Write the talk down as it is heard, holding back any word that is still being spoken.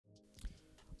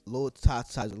Lil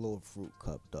Tata is a little fruit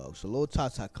cup, dog. So Lil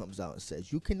Tata comes out and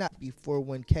says, "You cannot be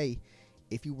 401k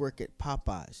if you work at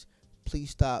Popeyes. Please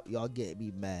stop. Y'all get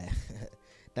me mad."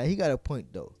 Now he got a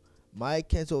point though. Miah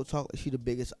Kenzo talk like she the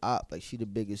biggest op, like she the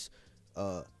biggest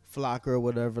flocker or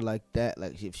whatever like that.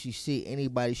 Like if she see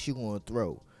anybody, she gonna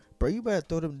throw. Bro, you better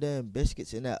throw them damn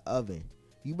biscuits in that oven.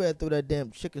 You better throw that damn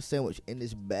chicken sandwich in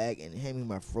this bag and hand me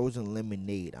my frozen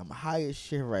lemonade. I'm high as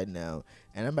shit right now,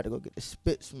 and I'm about to go get the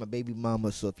spits from my baby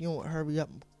mama. So if you don't hurry up,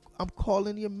 I'm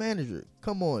calling your manager.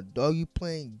 Come on, dog, you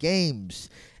playing games.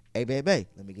 Hey, baby,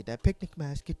 let me get that picnic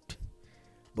basket.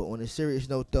 But on a serious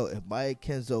note, though, if Miah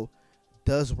Kenzo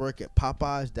does work at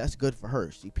Popeyes, that's good for her.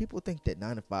 See, people think that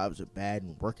 9 to 5s are bad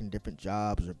and working different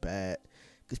jobs are bad.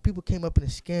 Because people came up in the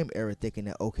scam era thinking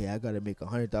that, okay, I got to make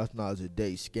 $100,000 a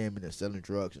day scamming and selling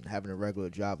drugs, and having a regular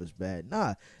job is bad.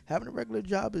 Nah, having a regular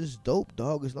job is dope,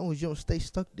 dog, as long as you don't stay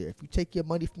stuck there. If you take your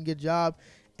money from your job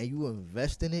and you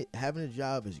invest in it, having a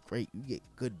job is great. You get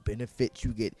good benefits.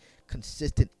 You get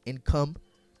consistent income.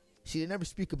 See, they never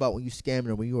speak about when you scamming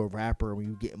or when you're a rapper or when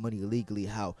you getting money illegally,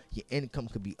 how your income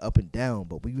could be up and down.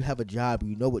 But when you have a job,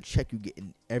 you know what check you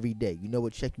getting every day. You know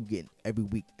what check you getting every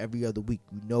week, every other week.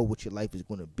 You know what your life is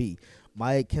going to be.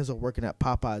 Miah Kenzo working at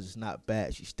Popeyes is not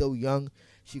bad. She's still young.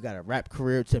 She got a rap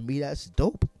career. To me, that's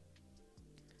dope.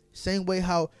 Same way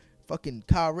how fucking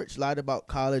Kyle Rich lied about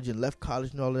college and left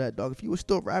college and all of that, dog. If you were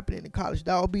still rapping in college,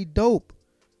 that would be dope.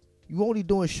 You only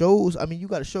doing shows. I mean, you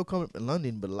got a show coming up in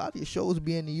London, but a lot of your shows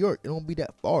be in New York. It don't be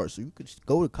that far, so you could just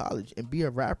go to college and be a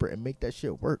rapper and make that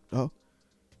shit work, dog.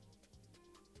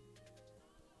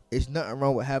 It's nothing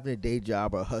wrong with having a day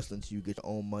job or hustling till you get your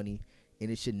own money,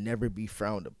 and it should never be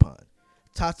frowned upon.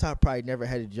 Tata probably never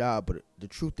had a job, but the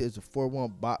truth is, if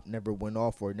 4-1 Bop never went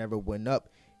off or never went up,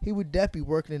 he would definitely be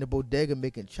working in a bodega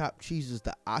making chopped cheeses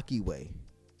the Aki way.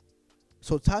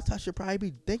 So Tata should probably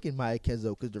be thanking Miah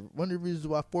Kenzo, because one of the reasons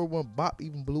why 4-1 Bop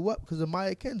even blew up because of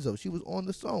Miah Kenzo. She was on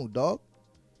the song, dog.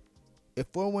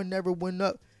 If 4-1 never went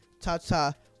up,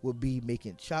 Tata would be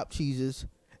making chopped cheeses.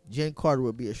 Jen Carter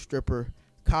would be a stripper.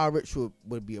 Kyle Rich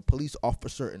would be a police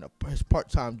officer, and his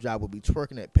part-time job would be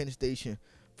twerking at Penn Station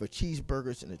for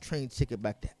cheeseburgers and a train ticket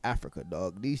back to Africa,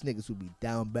 dog. These niggas would be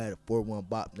down bad if 4-1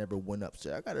 Bop never went up.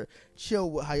 So I gotta chill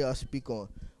with how y'all speak on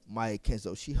Miah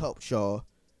Kenzo. She helped y'all.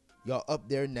 Y'all up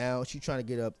there now. She trying to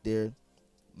get up there.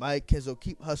 Miah Kenzo,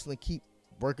 keep hustling. Keep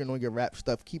working on your rap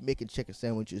stuff. Keep making chicken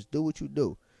sandwiches. Do what you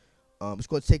do. It's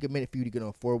going to take a minute for you to get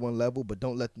on 4-1 level, but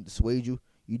don't let them dissuade you.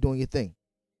 You doing your thing.